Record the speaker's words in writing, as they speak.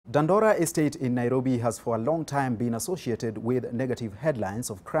Dandora Estate in Nairobi has for a long time been associated with negative headlines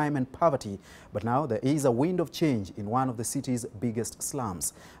of crime and poverty, but now there is a wind of change in one of the city's biggest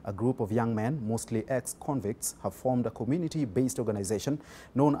slums. A group of young men, mostly ex-convicts, have formed a community-based organization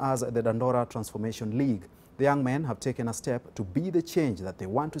known as the Dandora Transformation League. The young men have taken a step to be the change that they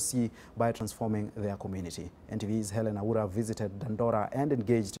want to see by transforming their community. NTV's Helen Aura visited Dandora and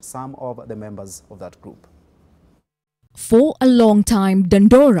engaged some of the members of that group. For a long time,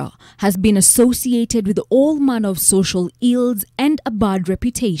 Dandora has been associated with all manner of social ills and a bad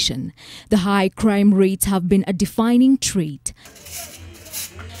reputation. The high crime rates have been a defining trait.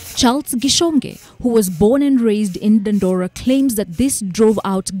 Charles Gishonge, who was born and raised in Dandora, claims that this drove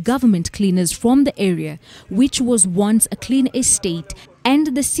out government cleaners from the area, which was once a clean estate, and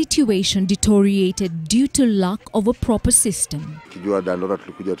the situation deteriorated due to lack of a proper system. Dandora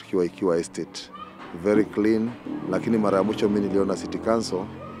tulikuja tukiwa ikiwa estate very clean, lakini mara ya mwisho mimi niliona City Council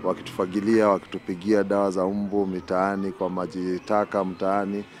wakitufagilia, wakitupigia dawa za mbu mitaani kwa maji taka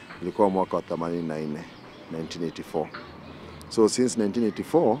mtaani. Ilikuwa mwaka wa 1984. So since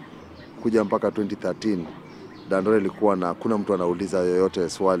 1984 kuja mpaka 2013 Dandora ilikuwa na kuna mtu anauliza yoyote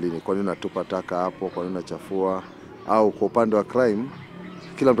swali ni kwa nini unatupa taka hapo, kwa nini unachafua, au kwa upande wa crime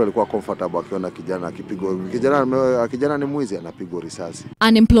kila mtu alikuwa comfortable akiona kijana akipigwa, kijana ni mwizi anapigwa risasi.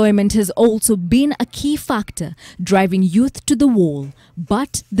 Unemployment has also been a key factor driving youth to the wall,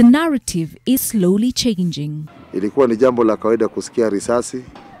 but the narrative is slowly changing. Ilikuwa ni jambo la kawaida kusikia risasi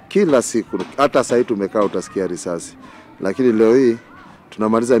kila siku, hata sasa tumekaa utasikia risasi, lakini leo hii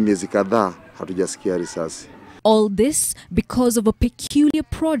tunamaliza miezi kadhaa hatujasikia risasi. All this because of a peculiar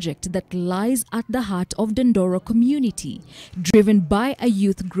project that lies at the heart of Dandora community, driven by a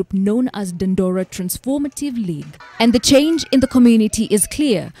youth group known as Dandora Transformative League. And the change in the community is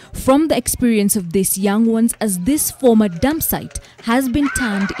clear from the experience of these young ones, as this former dump site has been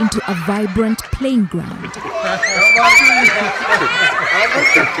turned into a vibrant playing ground.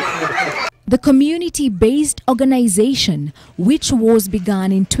 The community-based organization, which was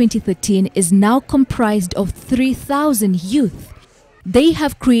begun in 2013, is now comprised of 3,000 youth. They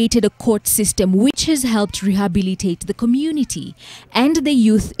have created a court system which has helped rehabilitate the community and the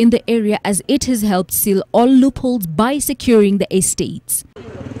youth in the area, as it has helped seal all loopholes by securing the estates.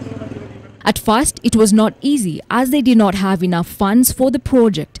 At first, it was not easy as they did not have enough funds for the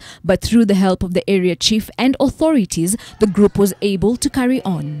project, but through the help of the area chief and authorities, the group was able to carry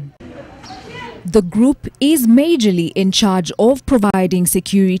on. The group is majorly in charge of providing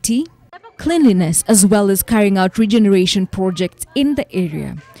security, cleanliness, as well as carrying out regeneration projects in the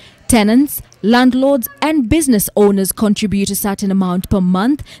area. Tenants, landlords and business owners contribute a certain amount per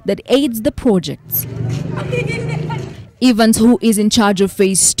month that aids the projects. Evans, who is in charge of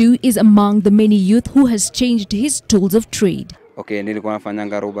phase 2, is among the many youth who has changed his tools of trade. Okay, nilikuwa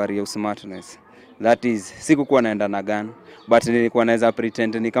nafanyanga robbery ya smartness. That is, sikukuwa naenda na gun, but nilikuwa naweza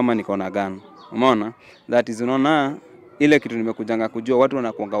pretend ni kama niko na gun. Umeona? That is, unaona ile kitu nimekujanga kujua, watu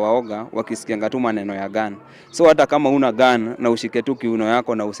wanakuanga waoga wakisikianga tu maneno ya gun. So hata kama una gun na ushike tu kiuno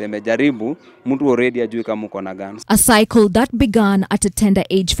yako na useme jaribu, mtu already ajui kama uko na gun. A cycle that began at a tender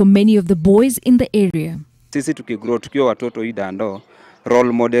age for many of the boys in the area. Sisi tukigrow tukiwa watoto hii Dando,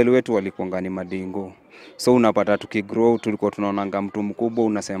 role model wetu walikuanga ni madingo. So unapata tukigrow tulikuwa tunaonanga mtu mkubwa,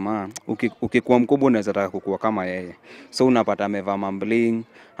 unasema ukikuwa mkubwa unaweza taka kukua kama yeye. So unapata amevaa mambling,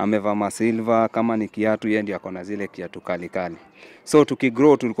 amevaa masilver, kama ni kiatu yeye ndiye akona zile kiatu kali kali. So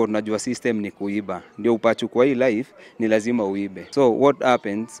tukigrow tulikuwa tunajua system ni kuiba. Ndio upachukua hii life ni lazima uibe. So what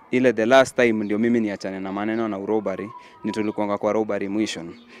happens, ile the last time ndio mimi niachane na maneno na robbery, ni tulikuanga kwa robbery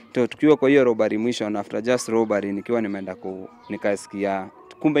mission. Tukiwa kwa hiyo robbery mission, after just robbery nikiwa nimeenda nikasikia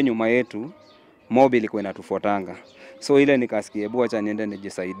kumbe nyuma yetu mob ilikuwa inatufuatanga. So ile nikasikia hebu acha niende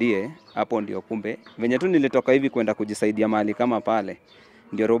nijisaidie. Hapo ndio kumbe venye tu nilitoka hivi kwenda kujisaidia mahali kama pale,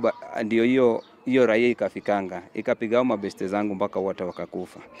 ndio hiyo raia ikafikanga, ikapiga hao mabeste zangu mpaka wote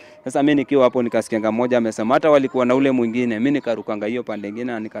wakakufa. Sasa mimi nikiwa hapo nikasikia mmoja amesema hata walikuwa na ule mwingine, mimi nikarukanga hiyo pande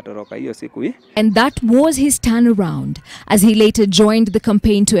nyingine na nikatoroka hiyo siku hii. And that was his turnaround, as he later joined the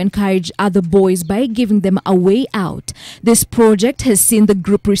campaign to encourage other boys by giving them a way out. This project has seen the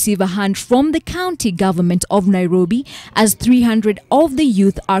group receive a hand from the county government of Nairobi, as 300 of the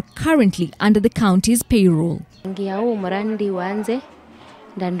youth are currently under the county's payroll.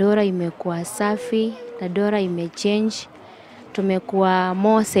 Dandora imekuwa safi, Dandora imechange, tumekuwa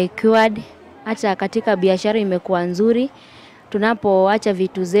more secured, hata katika biashara imekuwa nzuri. Tunapoacha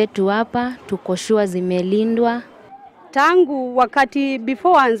vitu zetu hapa, tuko sure zimelindwa. Tangu wakati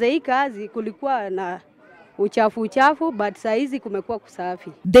before anze hii kazi kulikuwa na uchafu, but saizi kumekuwa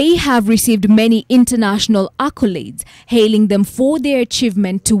kusafi. They have received many international accolades, hailing them for their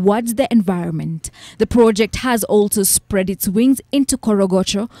achievement towards the environment. The project has also spread its wings into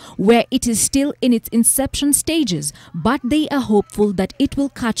Korogocho, where it is still in its inception stages, but they are hopeful that it will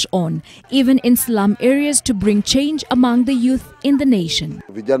catch on, even in slum areas, to bring change among the youth in the nation.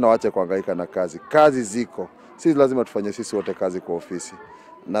 Vijana waache kuhangaika na kazi. Kazi ziko. Sisi lazima tufanye sisi wote kazi kwa ofisi.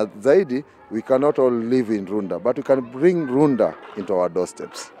 Na zaidi, we cannot all live in Runda, but we can bring Runda into our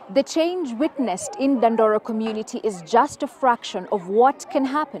doorsteps. The change witnessed in Dandora community is just a fraction of what can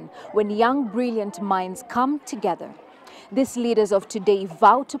happen when young, brilliant minds come together. These leaders of today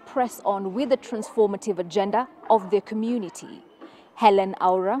vow to press on with the transformative agenda of their community. Helen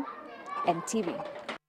Aura, NTV.